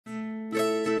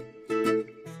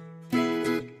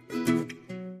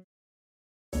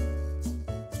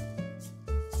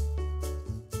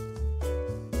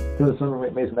Until the summer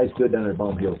went missing, they stood down there at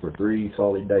Bomb Hill for 3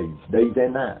 solid days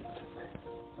and nights.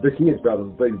 Their kids brought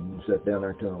them food and sat down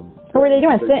there to them. What were they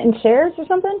doing? Sitting in chairs or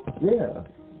something? Yeah.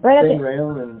 Right Sitting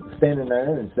around and standing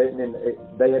there and sitting in,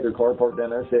 they had their car parked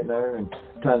down there, sitting there and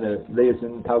trying to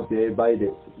listen, talk to everybody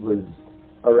that was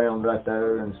around right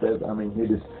there and stuff. I mean, it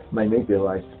just made me feel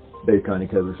like they were trying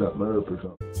to cover something up or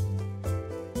something.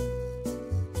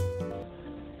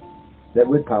 That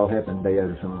wood pile happened the day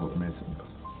after someone was missing.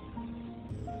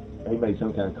 He made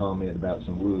some kind of comment about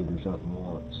some wood or something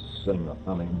once. Seemed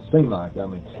like,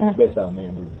 best I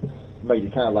remember, made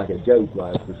it kind of like a joke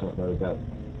like or something about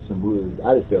some wood.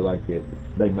 I just feel like that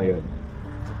they may have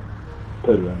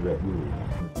put it under that wood.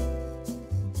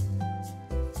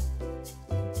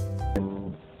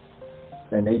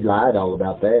 And he lied all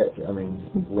about that. I mean,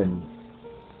 when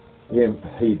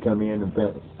he'd come in and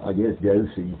found, I guess,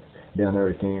 Josie down there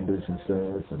at Candace and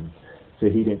stuff, and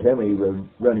said he didn't tell me he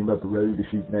run him up the road to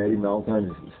shooting at him and all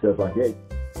kinds of stuff like that.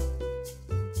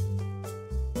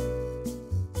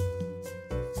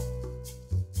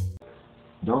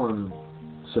 Don,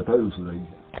 supposedly,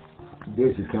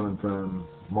 this is coming from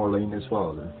Marlena's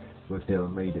father, was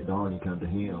telling me that Don had come to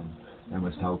him and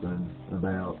was talking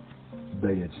about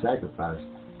they had sacrificed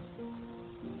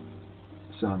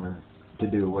Summer to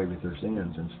do away with their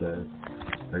sins and stuff.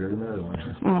 I got another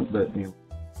one. But you know,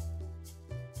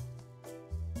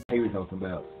 he was talking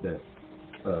about that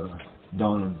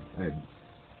Don had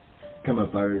come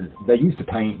up there. They used to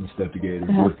paint and stuff together,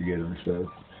 work together and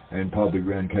stuff, and probably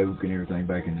run coke and everything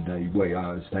back in the day. The way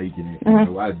I was taking it, you know,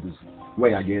 the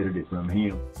way I gathered it from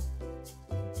him.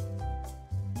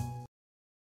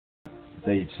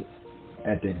 They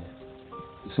at the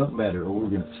something about their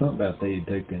organ, something about they had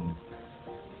taken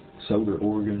solar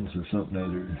organs or something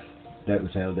other. That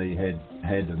was how they had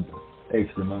the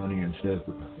extra money and stuff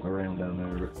around down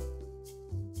there.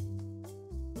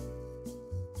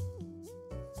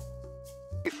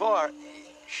 Before,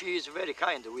 she is very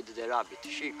kind with the rabbit.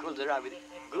 She called the rabbit,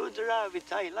 "Good rabbit,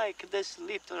 I like this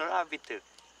little rabbit."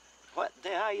 What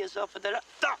the eyes of the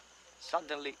rabbit?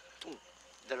 Suddenly,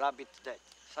 the rabbit dead.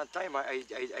 Sometimes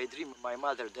I dream my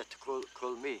mother that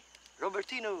call me,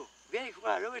 "Robertino, vieni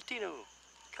qua, Robertino,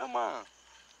 come on."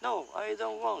 No, I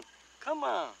don't want. Come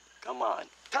on, come on.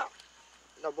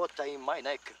 Now, botta in my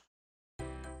neck.